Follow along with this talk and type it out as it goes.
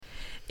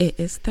It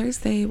is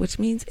Thursday, which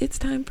means it's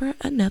time for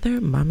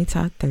another Mommy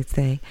Talk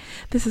Thursday.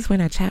 This is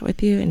when I chat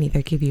with you and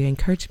either give you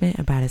encouragement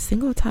about a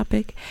single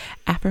topic,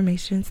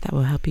 affirmations that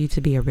will help you to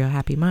be a real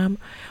happy mom,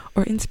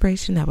 or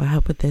inspiration that will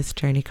help with this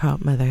journey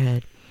called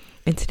motherhood.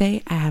 And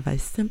today I have a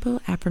simple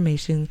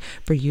affirmation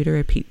for you to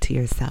repeat to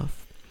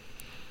yourself.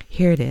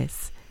 Here it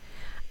is.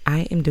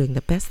 I am doing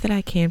the best that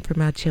I can for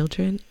my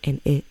children,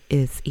 and it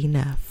is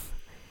enough.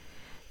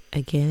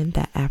 Again,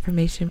 that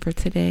affirmation for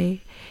today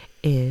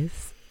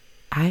is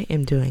I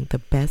am doing the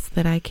best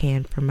that I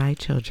can for my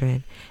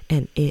children,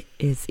 and it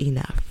is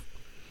enough.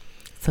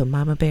 So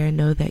Mama Bear,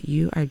 know that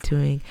you are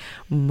doing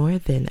more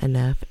than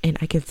enough, and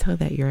I can tell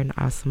that you're an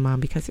awesome mom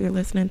because you're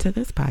listening to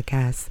this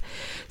podcast.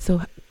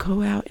 So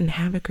go out and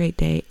have a great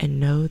day and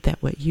know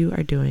that what you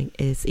are doing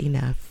is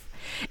enough.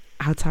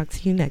 I'll talk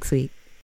to you next week.